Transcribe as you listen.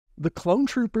The clone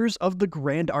troopers of the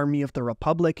Grand Army of the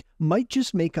Republic might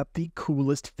just make up the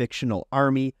coolest fictional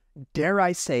army, dare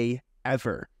I say,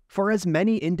 ever. For as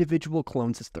many individual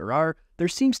clones as there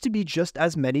seems to be just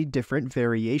as many different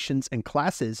variations and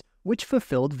classes which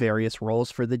fulfilled various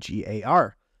roles for the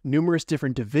GAR. Numerous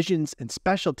different divisions and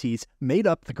specialties made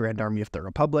up the Grand Army of the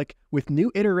Republic, with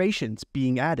new iterations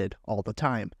being added all the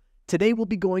time. Today we'll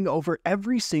be going over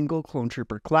every single clone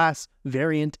trooper class,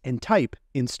 variant, and type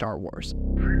in Star Wars.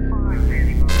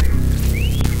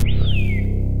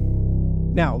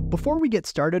 Now, before we get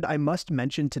started, I must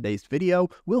mention today's video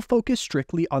will focus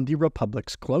strictly on the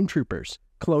Republic's clone troopers.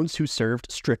 Clones who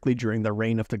served strictly during the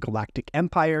reign of the Galactic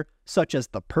Empire, such as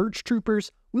the Purge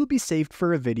Troopers, will be saved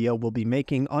for a video we'll be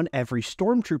making on every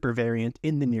Stormtrooper variant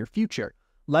in the near future.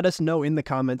 Let us know in the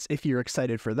comments if you're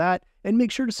excited for that, and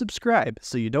make sure to subscribe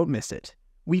so you don't miss it.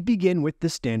 We begin with the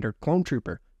standard clone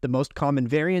trooper, the most common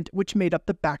variant which made up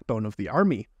the backbone of the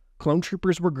army. Clone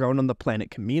troopers were grown on the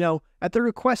planet Kamino at the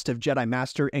request of Jedi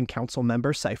Master and Council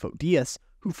member Sifo Dyas,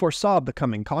 who foresaw the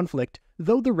coming conflict,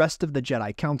 though the rest of the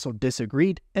Jedi Council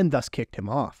disagreed and thus kicked him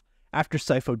off. After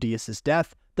Sifo Dyas'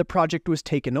 death, the project was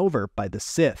taken over by the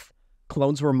Sith.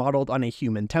 Clones were modeled on a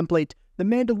human template, the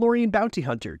Mandalorian bounty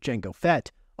hunter Jango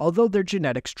Fett, although their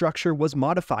genetic structure was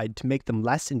modified to make them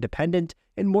less independent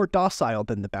and more docile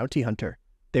than the bounty hunter.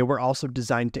 They were also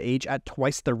designed to age at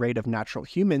twice the rate of natural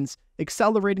humans,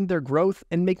 accelerating their growth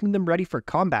and making them ready for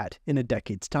combat in a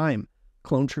decade's time.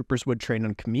 Clone troopers would train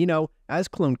on Kamino as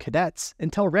clone cadets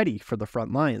until ready for the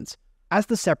front lines. As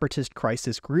the Separatist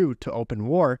crisis grew to open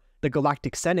war, the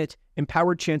Galactic Senate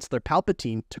empowered Chancellor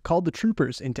Palpatine to call the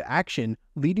troopers into action,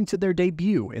 leading to their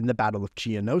debut in the Battle of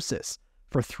Geonosis.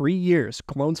 For 3 years,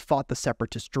 clones fought the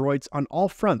Separatist droids on all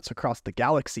fronts across the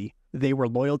galaxy. They were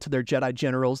loyal to their Jedi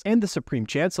generals and the Supreme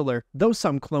Chancellor, though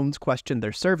some clones questioned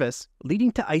their service,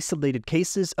 leading to isolated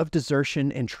cases of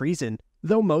desertion and treason,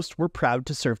 though most were proud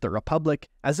to serve the Republic,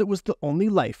 as it was the only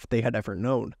life they had ever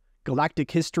known.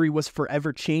 Galactic history was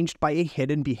forever changed by a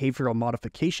hidden behavioral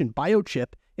modification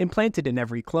biochip implanted in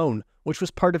every clone, which was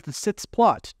part of the Sith's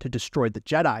plot to destroy the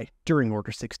Jedi during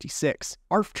Order 66.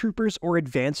 ARF troopers, or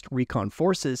Advanced Recon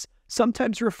Forces,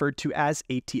 sometimes referred to as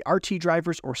AT-RT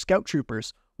drivers or scout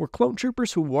troopers, were clone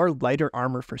troopers who wore lighter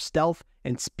armor for stealth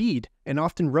and speed and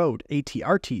often rode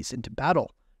AT-RTs into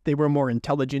battle. They were more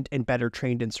intelligent and better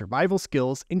trained in survival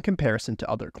skills in comparison to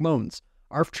other clones.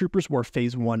 ARF troopers wore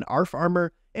Phase 1 ARF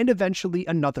armor and eventually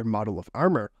another model of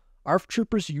armor. ARF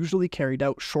troopers usually carried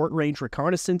out short-range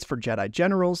reconnaissance for Jedi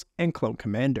generals and clone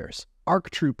commanders.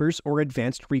 ARC troopers, or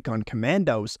Advanced Recon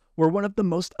Commandos, were one of the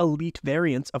most elite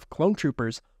variants of clone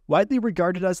troopers, widely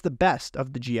regarded as the best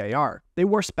of the GAR. They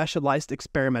wore specialized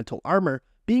experimental armor,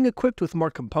 being equipped with more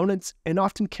components, and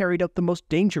often carried out the most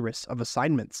dangerous of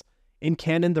assignments. In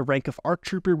canon, the rank of ARC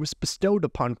trooper was bestowed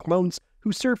upon clones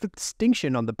who served with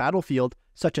distinction on the battlefield,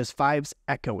 such as Fives,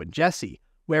 Echo, and Jesse,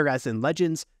 whereas in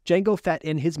Legends, Jango Fett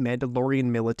and his Mandalorian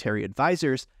military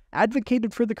advisors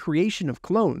advocated for the creation of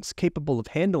clones capable of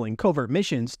handling covert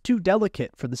missions too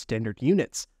delicate for the standard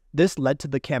units. This led to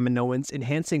the Kaminoans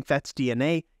enhancing Fett's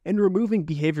DNA and removing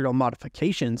behavioral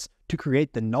modifications to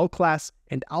create the Null Class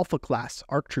and Alpha Class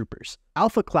ARC Troopers.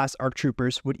 Alpha Class ARC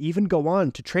Troopers would even go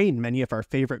on to train many of our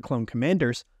favorite clone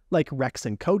commanders, like Rex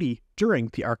and Cody, during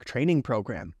the ARC training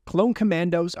program. Clone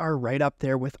Commandos are right up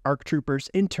there with ARC Troopers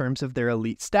in terms of their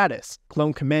elite status.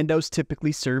 Clone Commandos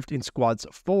typically served in squads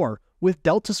of 4, with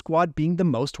Delta Squad being the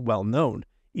most well-known.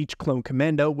 Each Clone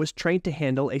Commando was trained to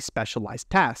handle a specialized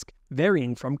task,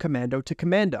 varying from commando to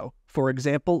commando, for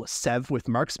example, Sev with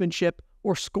marksmanship,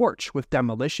 or Scorch with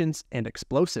demolitions and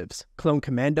explosives. Clone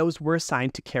Commandos were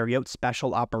assigned to carry out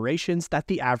special operations that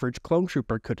the average clone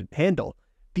trooper couldn't handle.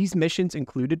 These missions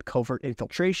included covert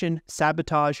infiltration,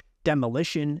 sabotage,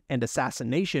 demolition, and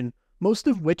assassination, most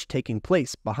of which taking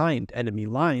place behind enemy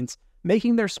lines,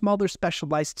 making their smaller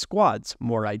specialized squads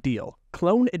more ideal.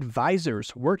 Clone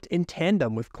advisors worked in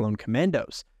tandem with clone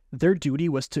commandos. Their duty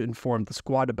was to inform the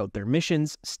squad about their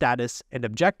missions, status, and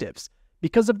objectives.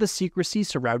 Because of the secrecy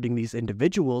surrounding these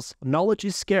individuals, knowledge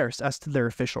is scarce as to their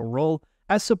official role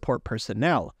as support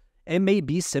personnel. It may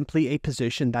be simply a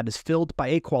position that is filled by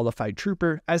a qualified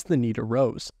trooper as the need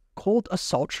arose. Cold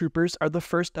Assault Troopers are the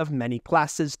first of many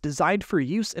classes designed for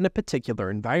use in a particular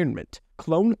environment.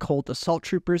 Clone Cold Assault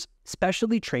Troopers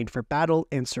specially trained for battle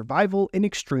and survival in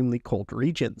extremely cold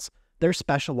regions. Their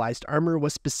specialized armor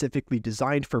was specifically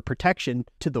designed for protection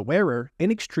to the wearer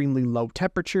in extremely low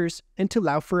temperatures and to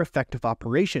allow for effective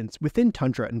operations within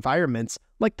tundra environments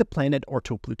like the planet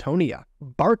Orto Plutonia.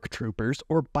 BARC Troopers,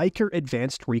 or Biker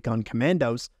Advanced Recon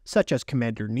Commandos, such as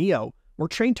Commander Neo, were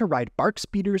trained to ride BARC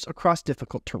speeders across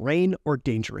difficult terrain or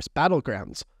dangerous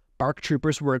battlegrounds. BARC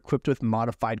troopers were equipped with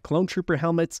modified clone trooper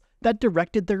helmets that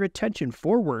directed their attention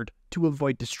forward to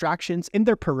avoid distractions in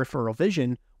their peripheral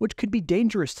vision, which could be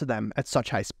dangerous to them at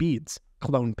such high speeds.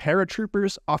 Clone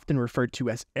paratroopers, often referred to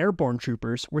as airborne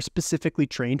troopers, were specifically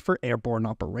trained for airborne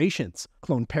operations.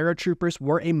 Clone paratroopers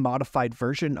were a modified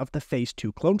version of the Phase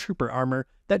 2 clone trooper armor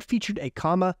that featured a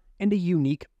comma and a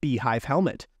unique beehive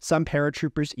helmet. Some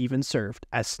paratroopers even served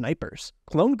as snipers.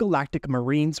 Clone Galactic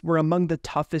Marines were among the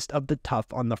toughest of the tough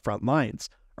on the front lines.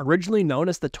 Originally known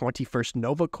as the 21st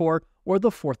Nova Corps or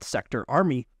the 4th Sector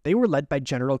Army, they were led by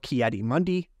General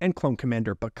Ki-Adi-Mundi and Clone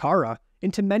Commander Bakara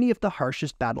into many of the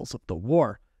harshest battles of the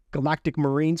war. Galactic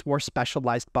Marines wore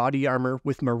specialized body armor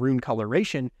with maroon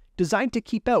coloration designed to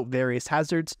keep out various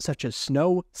hazards such as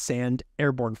snow, sand,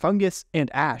 airborne fungus,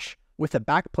 and ash, with a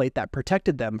backplate that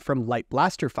protected them from light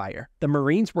blaster fire. The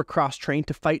Marines were cross-trained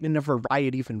to fight in a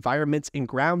variety of environments in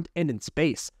ground and in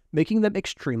space, making them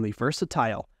extremely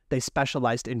versatile. They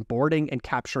specialized in boarding and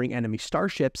capturing enemy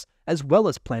starships, as well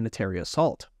as planetary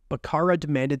assault. Bakara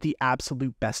demanded the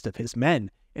absolute best of his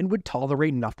men, and would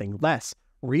tolerate nothing less,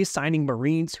 reassigning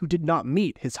Marines who did not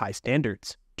meet his high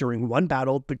standards. During one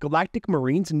battle, the Galactic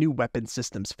Marines' new weapon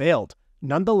systems failed.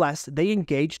 Nonetheless, they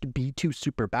engaged B-2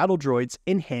 super battle droids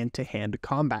in hand-to-hand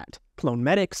combat. Clone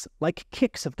medics, like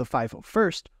Kix of the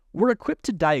 501st, were equipped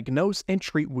to diagnose and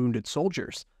treat wounded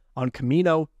soldiers. On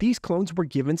Kamino, these clones were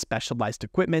given specialized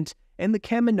equipment, and the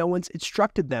Kaminoans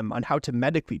instructed them on how to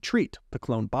medically treat the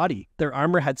clone body. Their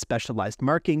armor had specialized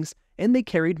markings, and they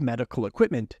carried medical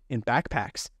equipment in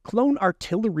backpacks. Clone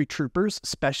artillery troopers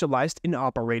specialized in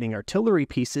operating artillery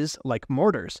pieces like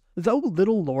mortars, though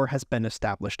little lore has been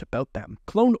established about them.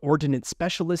 Clone ordnance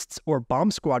specialists or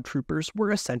bomb squad troopers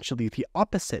were essentially the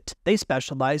opposite. They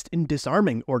specialized in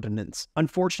disarming ordnance.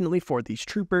 Unfortunately for these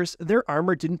troopers, their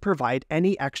armor didn't provide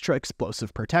any extra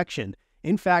explosive protection.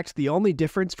 In fact, the only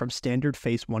difference from standard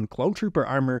Phase 1 clone trooper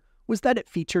armor was that it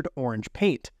featured orange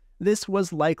paint. This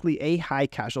was likely a high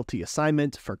casualty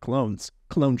assignment for clones.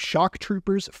 Clone shock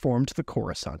troopers formed the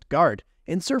Coruscant Guard,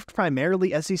 and served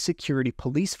primarily as a security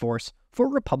police force for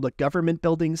Republic government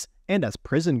buildings and as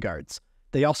prison guards.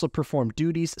 They also performed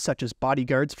duties such as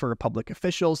bodyguards for Republic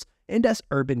officials and as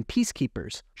urban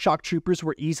peacekeepers. Shock troopers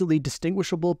were easily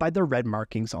distinguishable by the red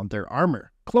markings on their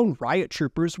armor. Clone riot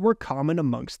troopers were common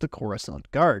amongst the Coruscant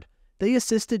Guard. They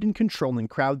assisted in controlling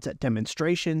crowds at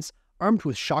demonstrations, armed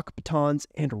with shock batons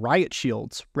and riot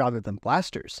shields rather than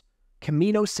blasters.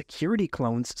 Kamino security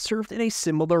clones served in a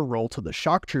similar role to the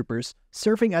shock troopers,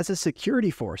 serving as a security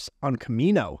force on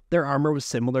Kamino. Their armor was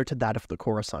similar to that of the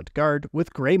Coruscant Guard,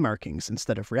 with gray markings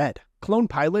instead of red. Clone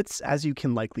pilots, as you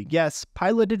can likely guess,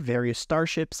 piloted various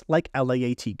starships like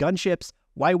LAAT gunships,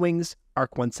 Y-Wings,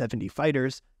 ARC-170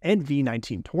 fighters, and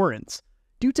V-19 Torrents.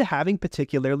 Due to having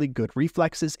particularly good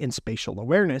reflexes and spatial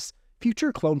awareness,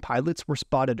 future clone pilots were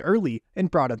spotted early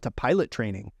and brought into pilot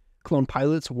training. Clone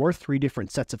pilots wore 3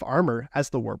 different sets of armor as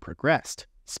the war progressed.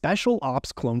 Special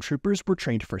Ops clone troopers were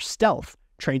trained for stealth,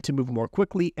 trained to move more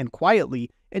quickly and quietly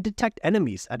and detect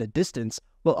enemies at a distance,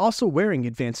 while also wearing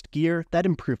advanced gear that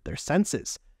improved their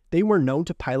senses. They were known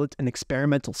to pilot an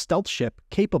experimental stealth ship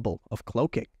capable of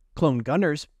cloaking. Clone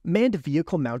gunners manned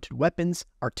vehicle-mounted weapons,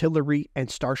 artillery,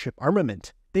 and starship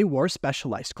armament. They wore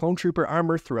specialized clone trooper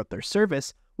armor throughout their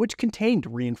service, which contained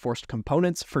reinforced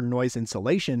components for noise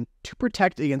insulation to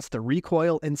protect against the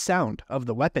recoil and sound of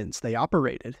the weapons they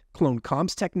operated. Clone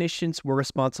comms technicians were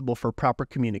responsible for proper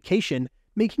communication,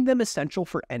 making them essential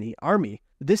for any army.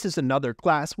 This is another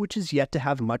class which is yet to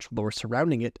have much lore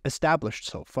surrounding it established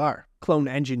so far. Clone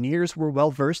engineers were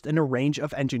well versed in a range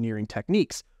of engineering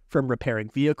techniques, from repairing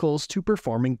vehicles to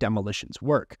performing demolitions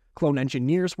work. Clone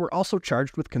engineers were also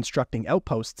charged with constructing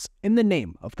outposts in the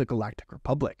name of the Galactic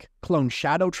Republic. Clone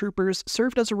shadow troopers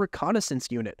served as a reconnaissance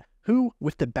unit, who,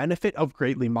 with the benefit of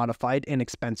greatly modified and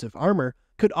expensive armor,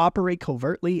 could operate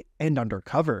covertly and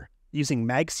undercover. Using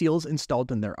mag seals installed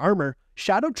in their armor,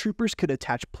 shadow troopers could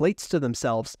attach plates to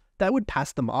themselves that would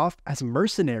pass them off as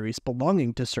mercenaries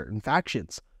belonging to certain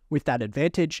factions. With that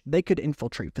advantage, they could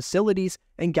infiltrate facilities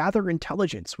and gather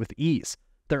intelligence with ease.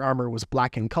 Their armor was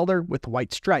black in color with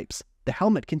white stripes, the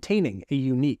helmet containing a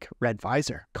unique red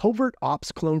visor. Covert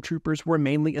Ops clone troopers were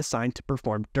mainly assigned to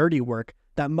perform dirty work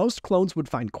that most clones would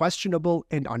find questionable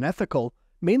and unethical,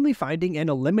 mainly finding and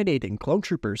eliminating clone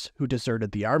troopers who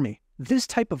deserted the army. This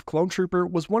type of clone trooper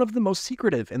was one of the most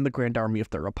secretive in the Grand Army of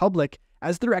the Republic,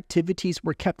 as their activities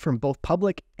were kept from both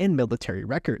public and military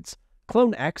records.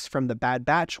 Clone X from the Bad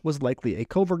Batch was likely a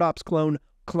Covert Ops clone,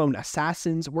 Clone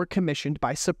assassins were commissioned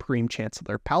by Supreme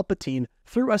Chancellor Palpatine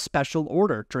through a special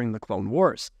order during the Clone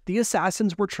Wars. The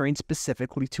assassins were trained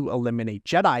specifically to eliminate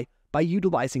Jedi by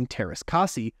utilizing Teräs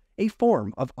Käsi, a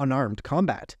form of unarmed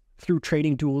combat. Through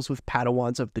trading duels with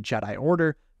Padawans of the Jedi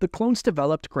Order, the clones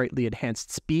developed greatly enhanced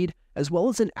speed, as well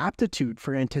as an aptitude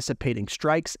for anticipating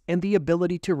strikes and the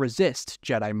ability to resist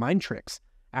Jedi mind tricks.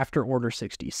 After Order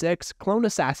 66, clone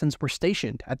assassins were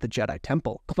stationed at the Jedi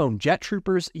Temple. Clone jet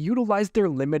troopers utilized their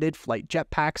limited flight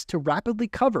jetpacks to rapidly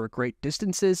cover great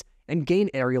distances and gain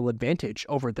aerial advantage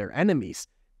over their enemies.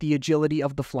 The agility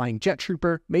of the flying jet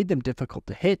trooper made them difficult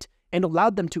to hit and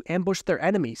allowed them to ambush their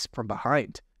enemies from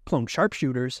behind. Clone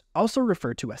sharpshooters, also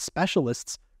referred to as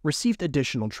specialists, received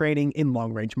additional training in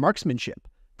long-range marksmanship.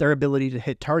 Their ability to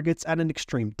hit targets at an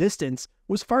extreme distance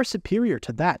was far superior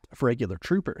to that of regular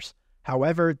troopers.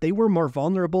 However, they were more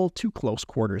vulnerable to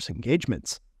close-quarters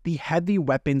engagements. The heavy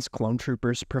weapons clone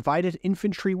troopers provided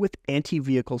infantry with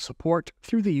anti-vehicle support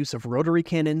through the use of rotary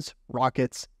cannons,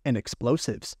 rockets, and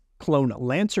explosives. Clone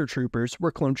lancer troopers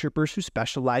were clone troopers who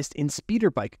specialized in speeder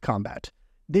bike combat.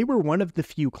 They were one of the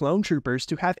few clone troopers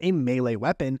to have a melee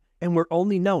weapon and were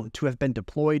only known to have been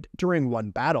deployed during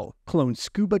one battle. Clone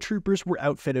scuba troopers were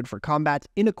outfitted for combat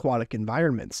in aquatic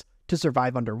environments. To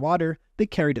survive underwater, they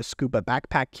carried a scuba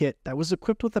backpack kit that was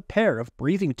equipped with a pair of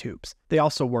breathing tubes. They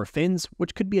also wore fins,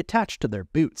 which could be attached to their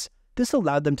boots. This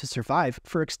allowed them to survive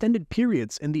for extended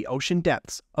periods in the ocean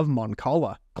depths of Mon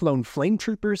Cala. Clone flame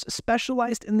troopers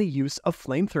specialized in the use of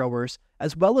flamethrowers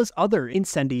as well as other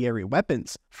incendiary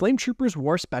weapons. Flame troopers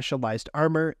wore specialized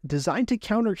armor designed to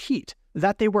counter heat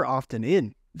that they were often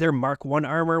in. Their Mark I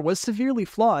armor was severely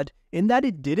flawed in that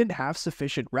it didn't have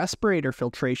sufficient respirator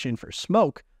filtration for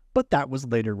smoke, but that was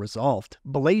later resolved.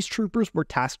 Blaze troopers were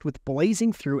tasked with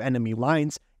blazing through enemy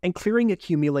lines and clearing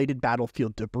accumulated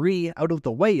battlefield debris out of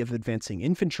the way of advancing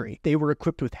infantry. They were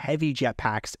equipped with heavy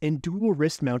jetpacks and dual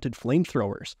wrist-mounted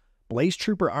flamethrowers. Blaze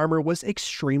trooper armor was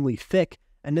extremely thick,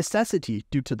 a necessity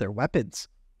due to their weapons.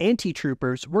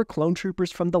 Anti-troopers were clone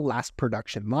troopers from the last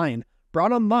production line,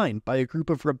 brought online by a group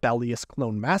of rebellious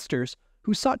clone masters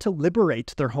who sought to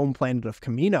liberate their home planet of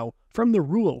Kamino from the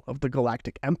rule of the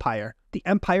Galactic Empire. The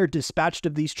Empire dispatched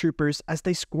of these troopers as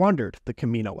they squandered the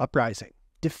Kamino uprising.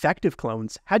 Defective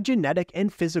clones had genetic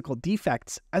and physical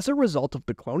defects as a result of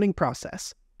the cloning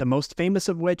process. The most famous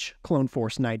of which, Clone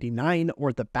Force 99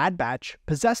 or the Bad Batch,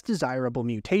 possessed desirable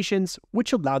mutations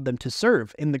which allowed them to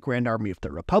serve in the Grand Army of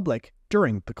the Republic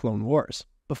during the Clone Wars.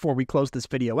 Before we close this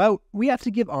video out, we have to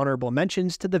give honorable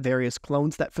mentions to the various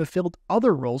clones that fulfilled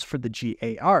other roles for the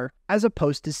GAR as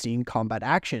opposed to seeing combat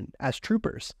action as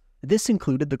troopers. This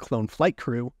included the clone flight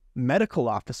crew, medical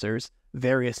officers,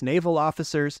 various naval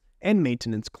officers, and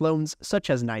maintenance clones such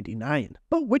as 99.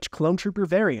 But which clone trooper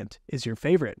variant is your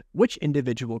favorite? Which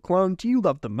individual clone do you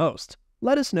love the most?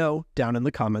 Let us know down in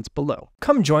the comments below.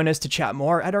 Come join us to chat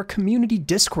more at our community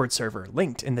Discord server,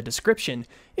 linked in the description.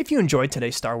 If you enjoyed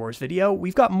today's Star Wars video,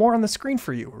 we've got more on the screen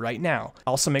for you right now.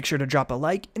 Also make sure to drop a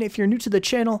like, and if you're new to the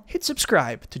channel, hit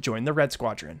subscribe to join the Red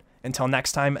Squadron. Until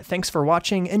next time, thanks for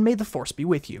watching, and may the Force be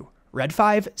with you. Red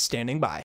 5, standing by.